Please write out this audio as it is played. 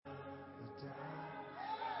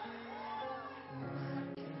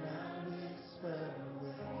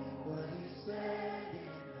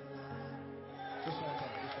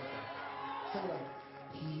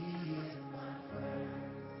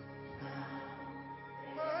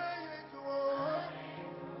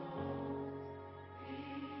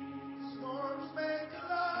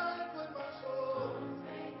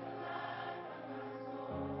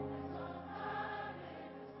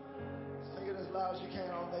you can,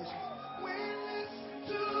 all nations. We listen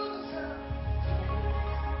to the sound.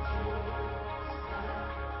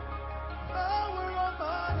 Power of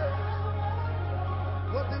my name.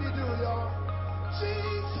 What did he do, y'all?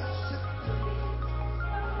 Jesus.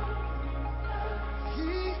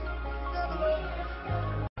 He never lost.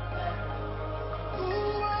 Who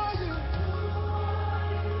are you?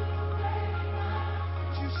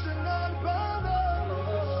 You should not bow down.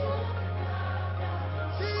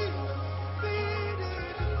 Jesus,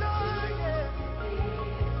 defeated and dying.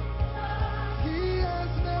 He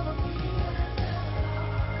has never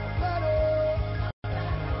battled.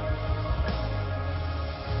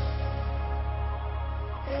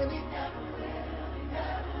 And he never will.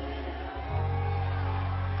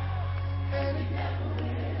 And he never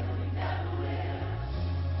will.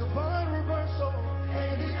 Divine reversal.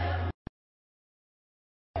 And he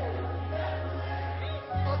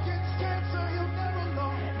against cancer, you never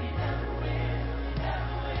lost.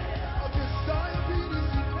 Against diabetes,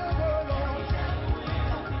 you never lost.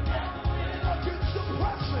 Against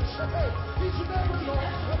depression, hey, he's never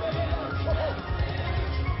lost.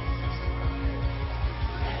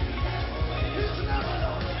 He's never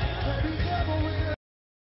lost. And he never will.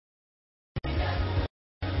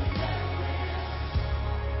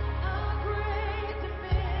 Our great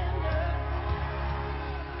defender,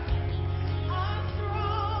 our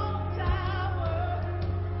strong tower,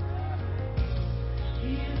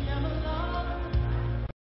 he is never lost.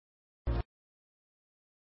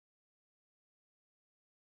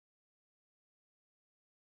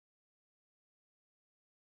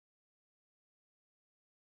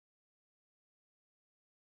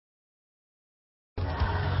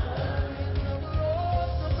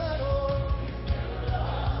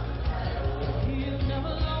 He has never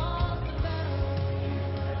lost the battle.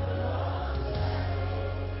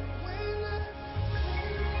 We live.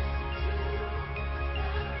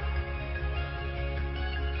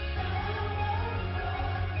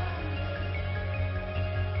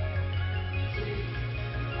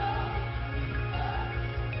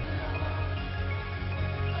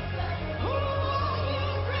 Who are you,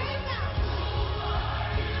 great mountain?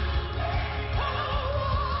 Who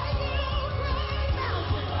are you, great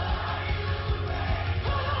mountain?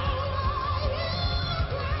 Who are you,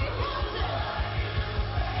 great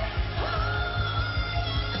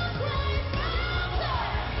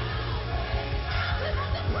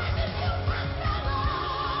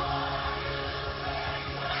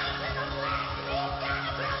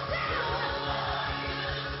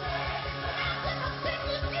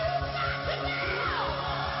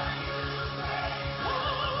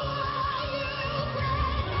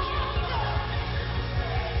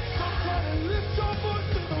Somebody lift your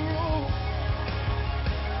voice in the room.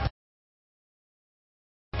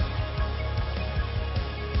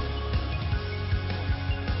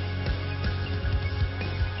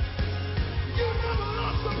 You never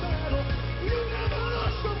lost a battle. You never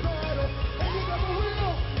lost a battle. And you never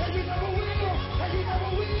will. And you never will. And you never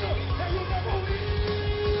will. And you never will.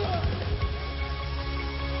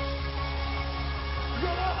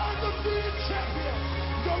 You're an undefeated champion.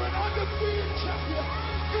 You're an undefeated champion.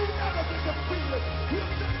 You never been defeated. You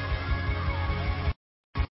never.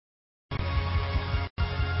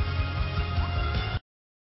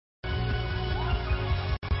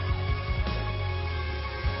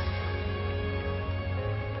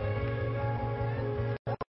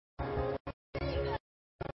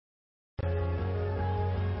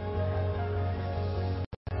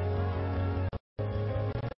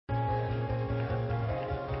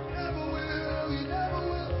 Never will. You never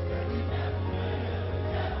will.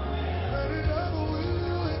 And you never will.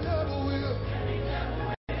 You never will.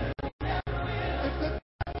 If the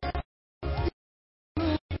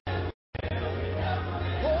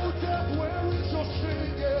oh death, where is your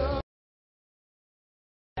sting? Yeah.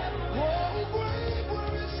 Oh grave,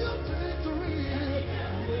 where is your victory?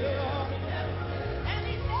 Yeah. And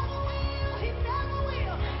he never will. He never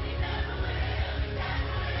will.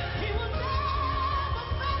 He will never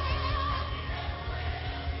fail.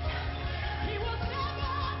 He will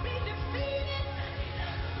never be defeated.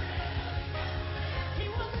 He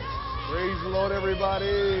will never. Praise the Lord,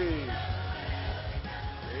 everybody.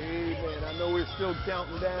 Amen. I know we're still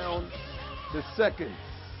counting down the seconds,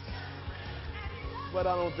 but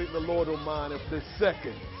I don't think the Lord will mind if the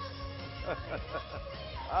seconds.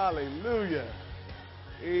 Hallelujah.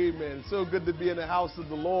 Amen. So good to be in the house of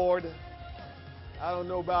the Lord. I don't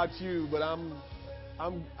know about you, but I'm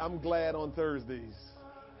glad on Thursdays.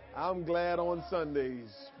 I'm glad on Sundays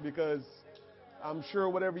because I'm sure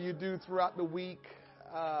whatever you do throughout the week,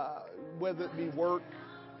 whether it be work,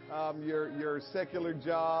 your secular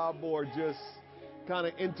job, or just kind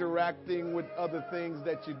of interacting with other things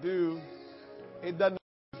that you do, it doesn't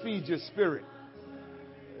feed your spirit,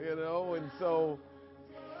 you know. And so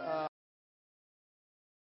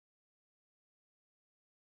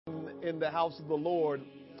in the house of the Lord,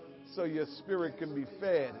 so your spirit can be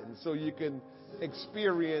fed, and so you can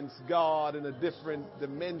experience God in a different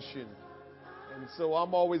dimension. And so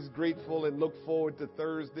I'm always grateful and look forward to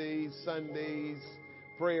Thursdays, Sundays,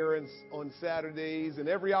 prayer on Saturdays, and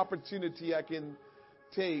every opportunity I can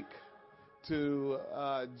take to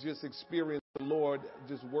just experience the Lord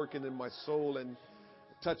just working in my soul and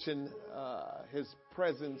touching His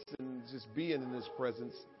presence and just being in His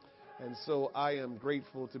presence. And so I am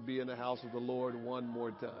grateful to be in the house of the Lord one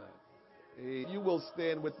more time. You will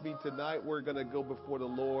stand with me tonight. We're going to go before the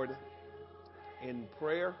Lord in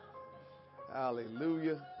prayer.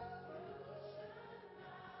 Hallelujah.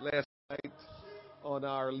 Last night on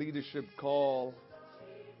our leadership call,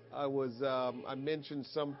 I mentioned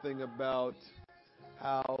something about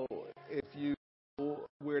how if you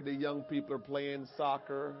where the young people are playing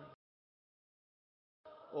soccer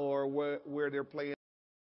or where they're playing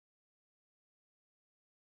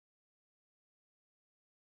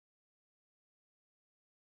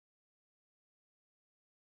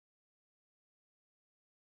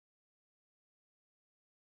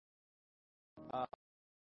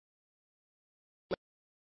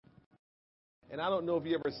and I don't know if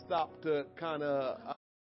you ever stopped to kind of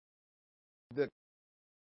the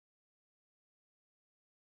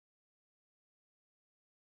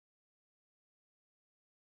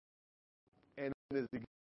and the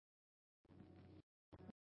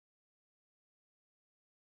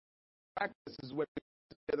practice is when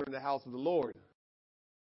we're together in the house of the Lord.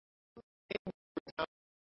 Every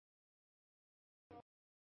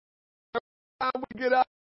time we get out of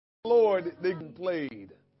the Lord, they get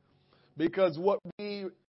played. Because what we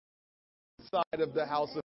side of the house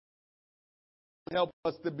of help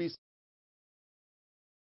us to be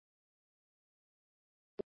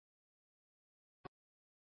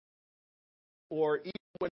or even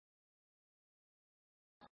when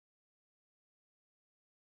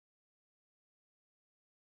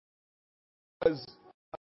because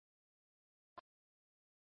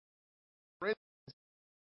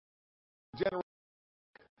general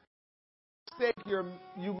mistake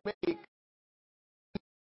you make,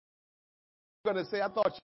 you're going to say, I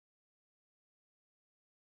thought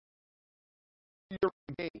you're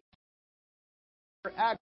engaged. You're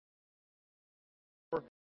acting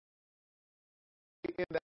in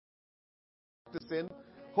that practicing.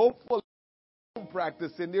 Hopefully,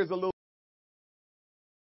 practicing. There's a little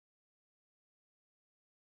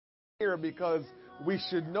here because we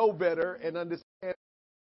should know better and understand to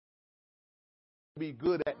be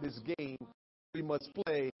good at this game. We must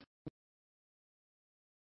play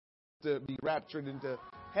to be raptured into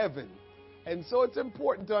heaven. And so it's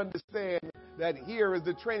important to understand that here is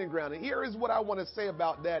the training ground. And here is what I want to say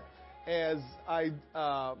about that as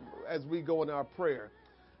we go in our prayer.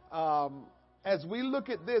 As we look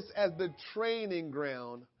at this as the training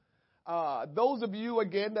ground, those of you,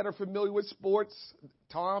 again, that are familiar with sports,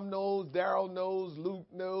 Tom knows, Daryl knows, Luke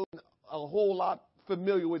knows, a whole lot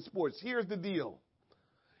familiar with sports. Here's the deal.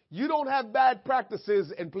 You don't have bad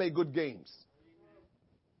practices and play good games.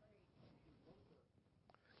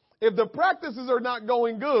 If the practices are not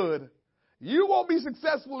going good, you won't be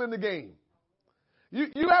successful in the game.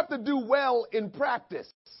 You have to do well in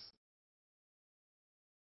practice.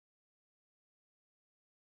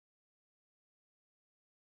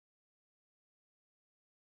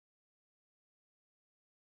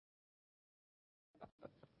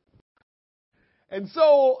 And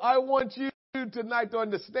so I want you tonight to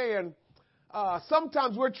understand,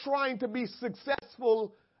 sometimes we're trying to be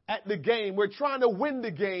successful at the game. We're trying to win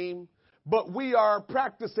the game, but we are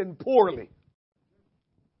practicing poorly.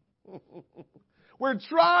 We're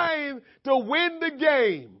trying to win the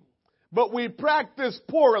game, but we practice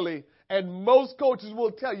poorly. And most coaches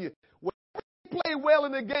will tell you, when they play well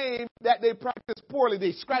in the game that they practice poorly,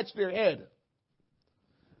 they scratch their head.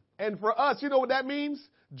 And for us, you know what that means?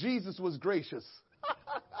 Jesus was gracious.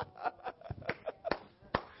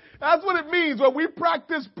 That's what it means when we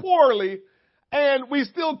practice poorly and we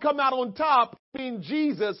still come out on top. I mean,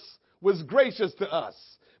 Jesus was gracious to us,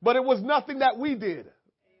 but it was nothing that we did.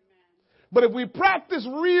 But if we practice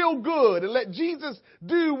real good and let Jesus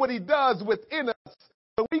do what He does within us,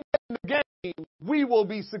 when we get in the game, we will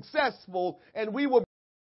be successful and we will be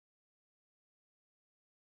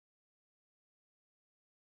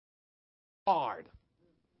hard.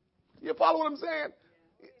 You follow what I'm saying?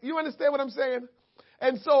 You understand what I'm saying?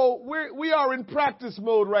 And so we are in practice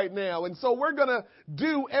mode right now. And so we're going to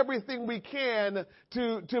do everything we can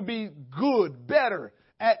to be good, better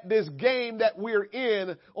at this game that we're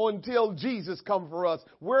in until Jesus comes for us.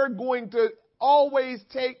 We're going to always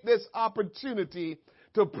take this opportunity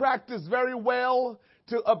to practice very well,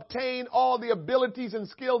 to obtain all the abilities and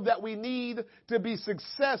skills that we need to be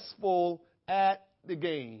successful at the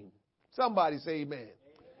game. Somebody say amen.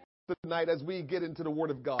 Tonight as we get into the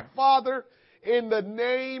Word of God. Father, in the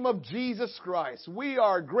name of Jesus Christ, we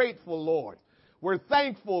are grateful, Lord. We're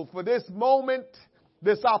thankful for this moment,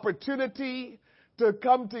 this opportunity to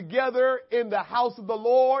come together in the house of the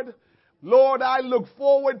Lord. Lord, I look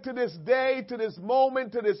forward to this day, to this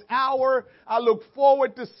moment, to this hour. I look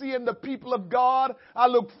forward to seeing the people of God. I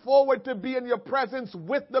look forward to being in your presence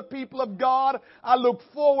with the people of God. I look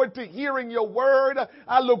forward to hearing your word.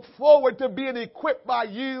 I look forward to being equipped by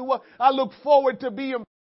you. I look forward to being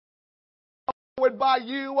by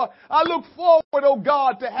you. I look forward, oh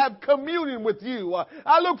God, to have communion with you.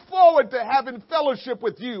 I look forward to having fellowship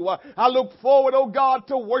with you. I look forward, oh God,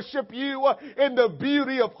 to worship you in the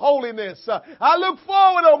beauty of holiness. I look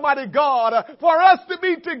forward, Almighty God, for us to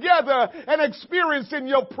be together and experiencing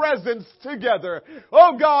your presence together.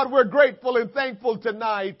 Oh God, we're grateful and thankful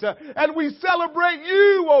tonight. And we celebrate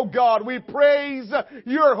you, oh God. We praise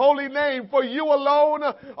your holy name, for you alone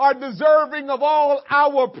are deserving of all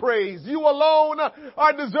our praise. You alone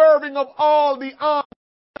are deserving of all the honor,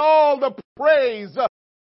 all the praise.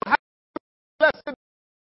 Blessed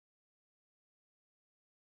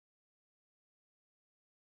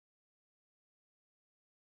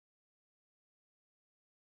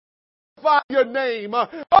by your name. Oh,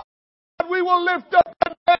 God, we will lift up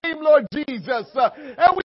your name, Lord Jesus.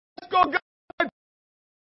 And we ask, oh God,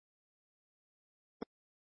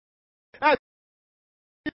 as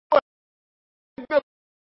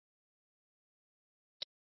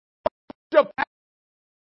the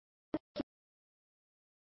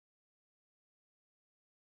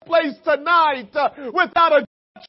place tonight without a